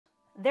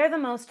They're the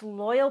most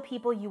loyal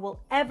people you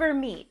will ever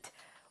meet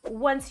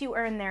once you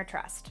earn their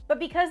trust. But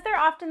because they're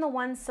often the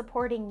ones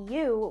supporting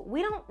you,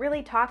 we don't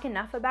really talk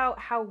enough about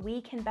how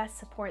we can best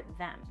support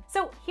them.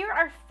 So here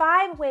are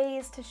 5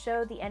 ways to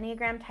show the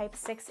Enneagram Type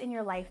 6 in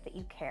your life that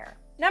you care.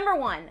 Number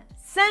 1,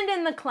 send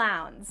in the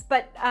clowns,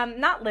 but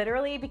not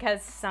literally,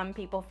 because some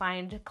people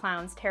find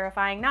clowns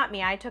terrifying. Not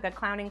me. I took a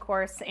clowning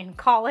course in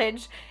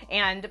college,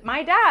 and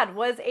my dad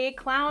was a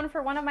clown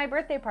for one of my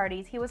birthday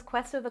parties. He was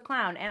Quest of the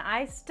Clown, and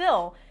I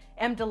still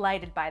am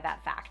delighted by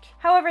that fact.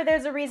 However,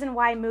 there's a reason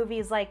why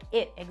movies like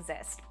It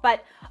exist.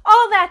 But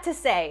all that to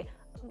say,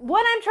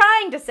 what I'm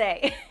trying to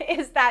say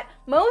is that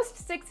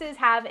most 6s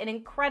have an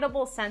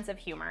incredible sense of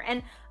humor.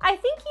 And I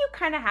think you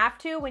kind of have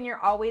to when you're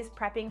always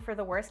prepping for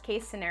the worst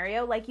case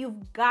scenario. Like,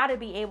 you've got to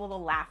be able to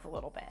laugh a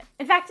little bit.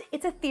 In fact,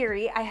 it's a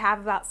theory I have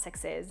about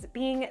 6s.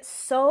 Being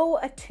so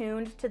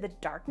attuned to the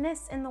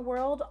darkness in the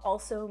world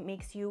also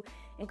makes you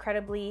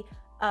incredibly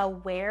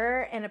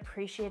aware and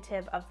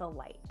appreciative of the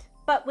light.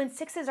 But when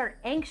 6s are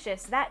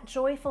anxious, that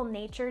joyful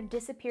nature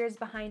disappears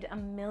behind a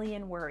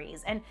million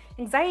worries, and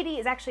anxiety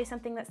is actually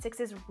something that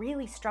 6s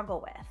really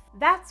struggle with.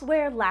 That's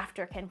where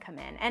laughter can come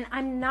in, and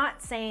I'm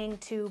not saying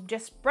to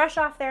just brush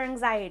off their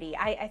anxiety.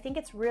 I think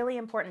it's really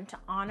important to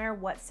honor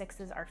what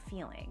 6s are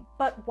feeling.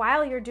 But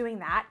while you're doing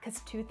that, because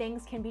 2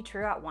 things can be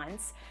true at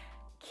once,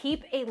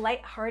 keep a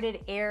lighthearted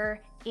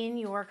air in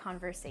your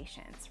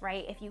conversations,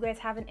 right? If you guys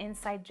have an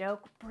inside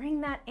joke, bring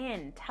that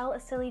in. Tell a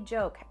silly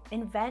joke.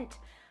 Invent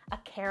a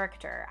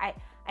character.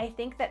 I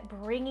think that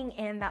bringing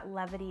in that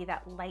levity,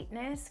 that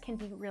lightness can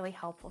be really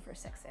helpful for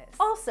 6s.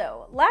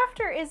 Also,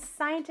 laughter is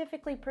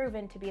scientifically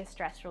proven to be a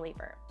stress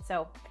reliever.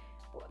 So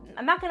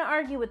I'm not going to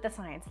argue with the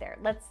science there.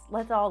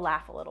 Let's all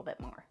laugh a little bit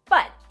more.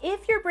 But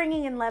if you're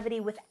bringing in levity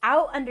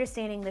without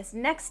understanding this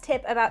next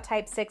tip about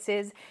Type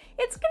 6s,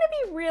 it's going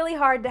to be really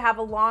hard to have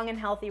a long and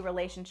healthy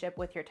relationship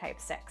with your Type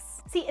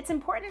 6. See, it's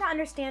important to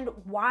understand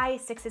why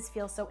 6s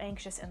feel so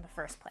anxious in the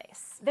first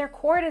place. Their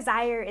core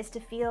desire is to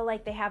feel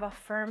like they have a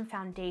firm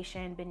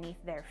foundation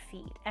beneath their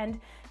feet. And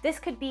this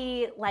could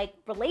be like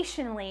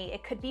relationally,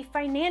 it could be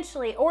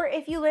financially, or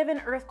if you live in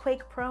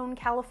earthquake-prone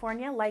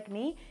California like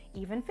me,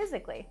 even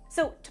physically.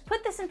 So to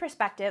put this in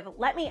perspective,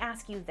 let me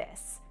ask you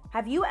this.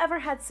 Have you ever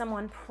had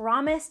someone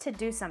promise to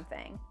do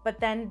something,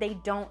 but then they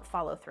don't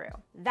follow through?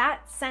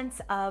 That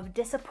sense of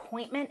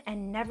disappointment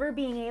and never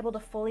being able to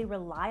fully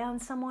rely on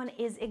someone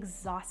is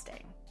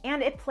exhausting.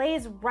 And it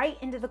plays right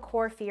into the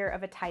core fear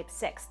of a Type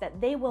 6, that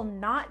they will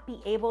not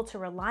be able to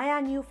rely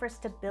on you for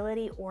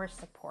stability or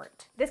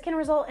support. This can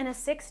result in a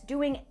 6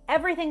 doing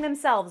everything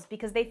themselves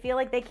because they feel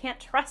like they can't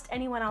trust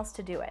anyone else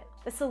to do it.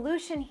 The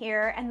solution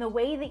here, and the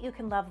way that you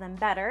can love them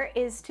better,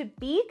 is to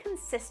be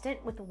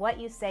consistent with what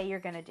you say you're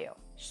gonna do.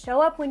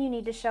 Show up when you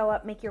need to show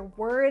up, make your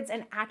words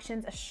and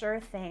actions a sure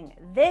thing.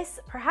 This,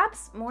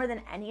 perhaps more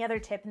than any other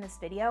tip in this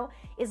video,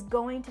 is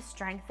going to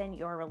strengthen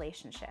your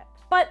relationship.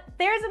 But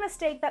there's a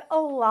mistake that a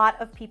lot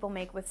of people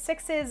make with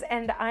 6s,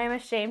 and I am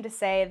ashamed to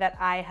say that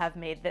I have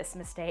made this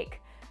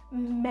mistake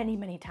many,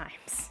 many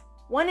times.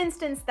 One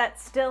instance that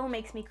still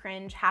makes me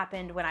cringe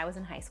happened when I was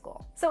in high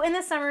school. So in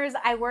the summers,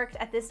 I worked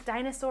at this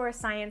dinosaur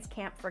science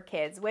camp for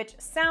kids, which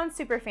sounds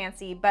super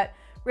fancy, but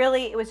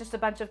really it was just a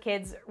bunch of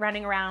kids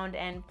running around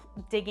and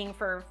digging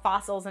for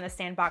fossils in a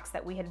sandbox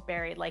that we had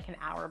buried like an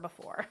hour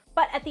before.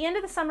 But at the end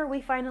of the summer, we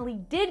finally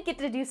did get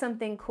to do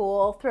something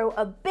cool, throw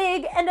a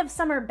big end of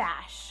summer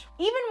bash.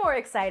 Even more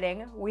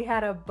exciting, we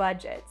had a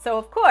budget. So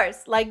of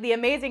course, like the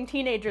amazing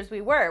teenagers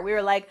we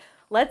were like,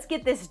 let's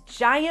get this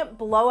giant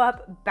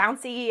blow-up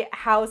bouncy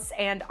house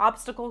and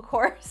obstacle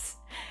course.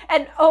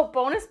 And oh,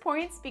 bonus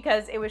points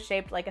because it was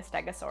shaped like a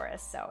stegosaurus,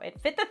 so it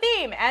fit the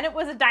theme and it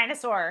was a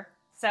dinosaur.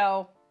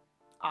 So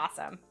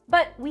awesome.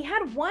 But we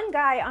had one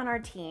guy on our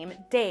team,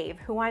 Dave,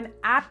 who I'm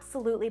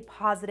absolutely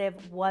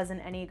positive was an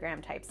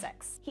Enneagram Type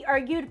 6. He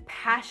argued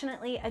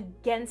passionately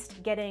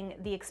against getting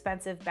the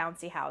expensive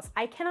bouncy house.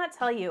 I cannot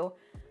tell you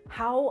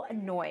how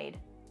annoyed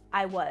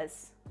I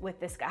was with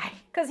this guy,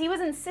 because he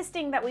was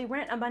insisting that we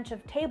rent a bunch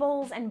of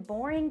tables and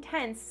boring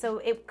tents so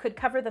it could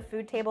cover the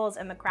food tables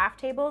and the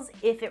craft tables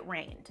if it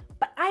rained.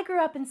 But I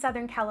grew up in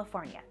Southern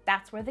California.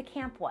 That's where the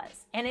camp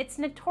was, and it's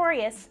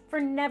notorious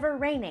for never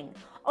raining.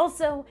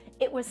 Also,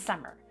 it was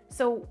summer,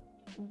 so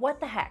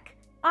what the heck?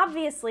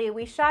 Obviously,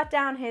 we shot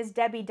down his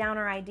Debbie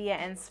Downer idea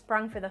and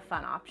sprung for the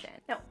fun option.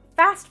 Now,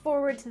 fast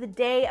forward to the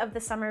day of the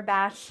summer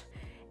bash,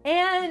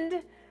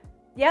 and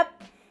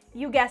yep,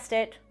 you guessed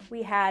it,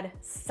 we had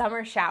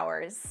summer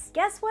showers.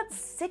 Guess what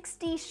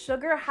 60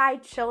 sugar-high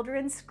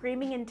children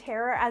screaming in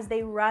terror as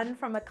they run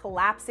from a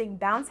collapsing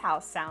bounce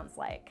house sounds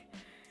like?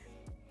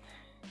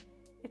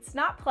 It's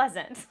not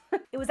pleasant.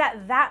 It was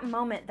at that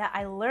moment that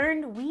I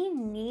learned we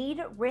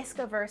need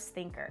risk-averse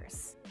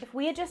thinkers. If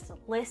we had just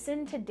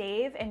listened to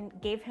Dave and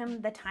gave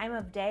him the time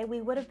of day,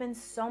 we would have been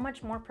so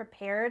much more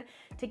prepared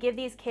to give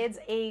these kids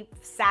a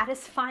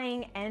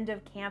satisfying end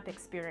of camp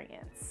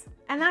experience.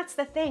 And that's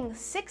the thing,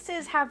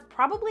 sixes have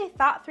probably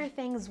thought through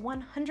things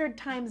 100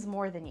 times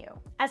more than you.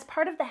 As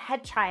part of the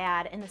head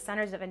triad in the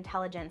Centers of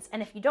Intelligence,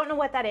 and if you don't know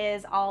what that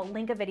is, I'll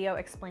link a video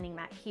explaining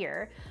that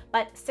here,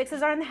 but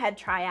sixes are in the head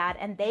triad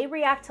and they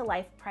react to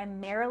life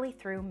primarily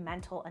through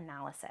mental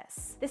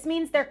analysis. This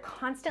means they're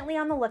constantly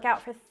on the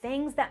lookout for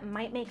things that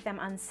might make them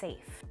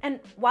unsafe. And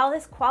while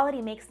this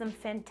quality makes them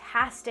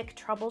fantastic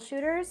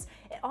troubleshooters,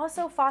 it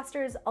also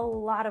fosters a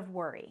lot of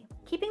worry.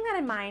 Keeping that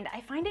in mind,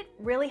 I find it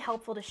really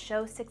helpful to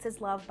show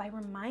sixes love by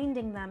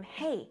reminding them,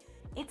 hey,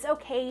 it's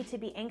okay to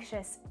be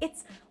anxious.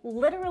 It's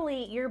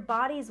literally your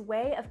body's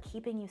way of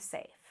keeping you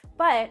safe.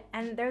 But,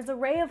 and there's a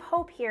ray of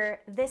hope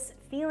here, this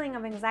feeling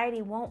of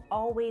anxiety won't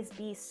always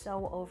be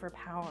so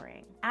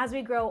overpowering. As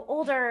we grow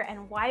older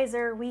and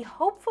wiser, we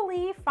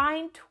hopefully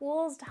find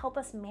tools to help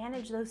us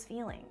manage those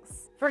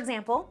feelings. For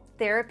example,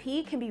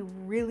 therapy can be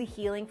really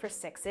healing for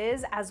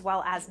sixes, as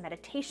well as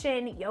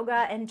meditation,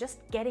 yoga, and just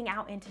getting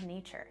out into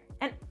nature.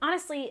 And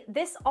honestly,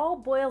 this all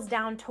boils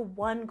down to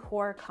one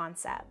core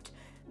concept.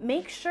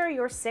 Make sure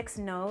your six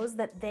knows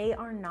that they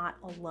are not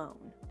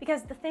alone.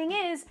 Because the thing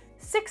is,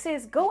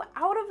 sixes go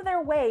out of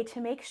their way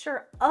to make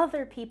sure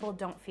other people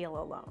don't feel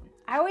alone.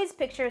 I always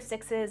picture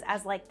sixes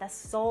as like the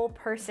sole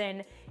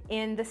person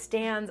in the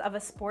stands of a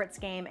sports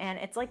game, and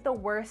it's like the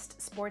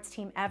worst sports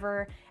team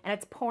ever, and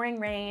it's pouring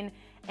rain,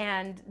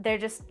 and they're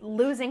just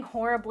losing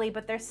horribly,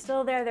 but they're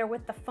still there. They're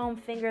with the foam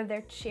finger,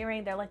 they're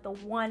cheering, they're like the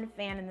one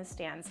fan in the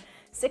stands.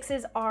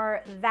 Sixes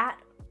are that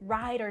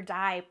ride or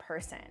die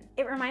person.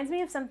 It reminds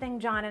me of something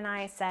John and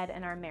I said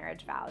in our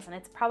marriage vows, and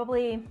it's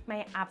probably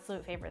my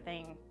absolute favorite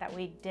thing that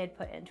we did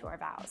put into our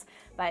vows.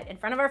 But in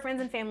front of our friends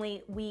and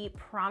family, we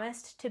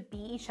promised to be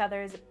each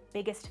other's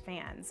biggest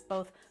fans,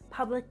 both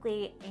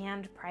publicly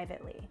and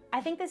privately. I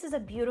think this is a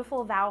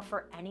beautiful vow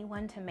for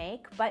anyone to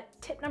make, but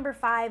tip number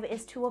 5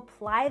 is to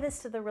apply this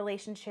to the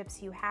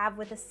relationships you have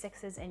with the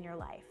sixes in your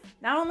life.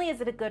 Not only is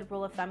it a good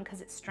rule of thumb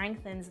because it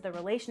strengthens the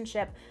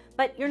relationship,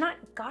 but you're not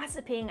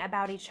gossiping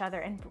about each other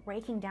and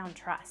breaking down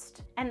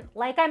trust. And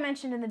like I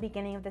mentioned in the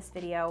beginning of this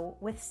video,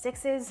 with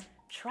sixes,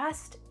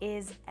 trust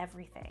is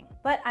everything.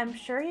 But I'm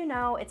sure you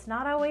know it's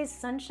not always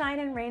sunshine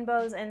and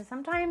rainbows, and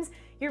sometimes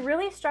you're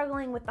really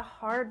struggling with the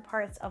hard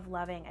parts of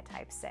loving a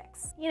type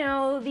 6. You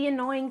know, the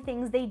annoying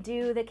things they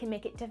do that can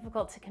make it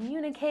difficult to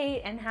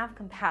communicate and have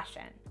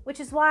compassion. Which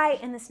is why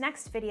in this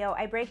next video,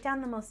 I break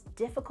down the most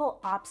difficult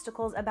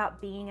obstacles about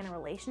being in a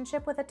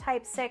relationship with a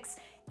type 6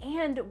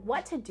 and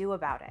what to do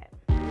about it.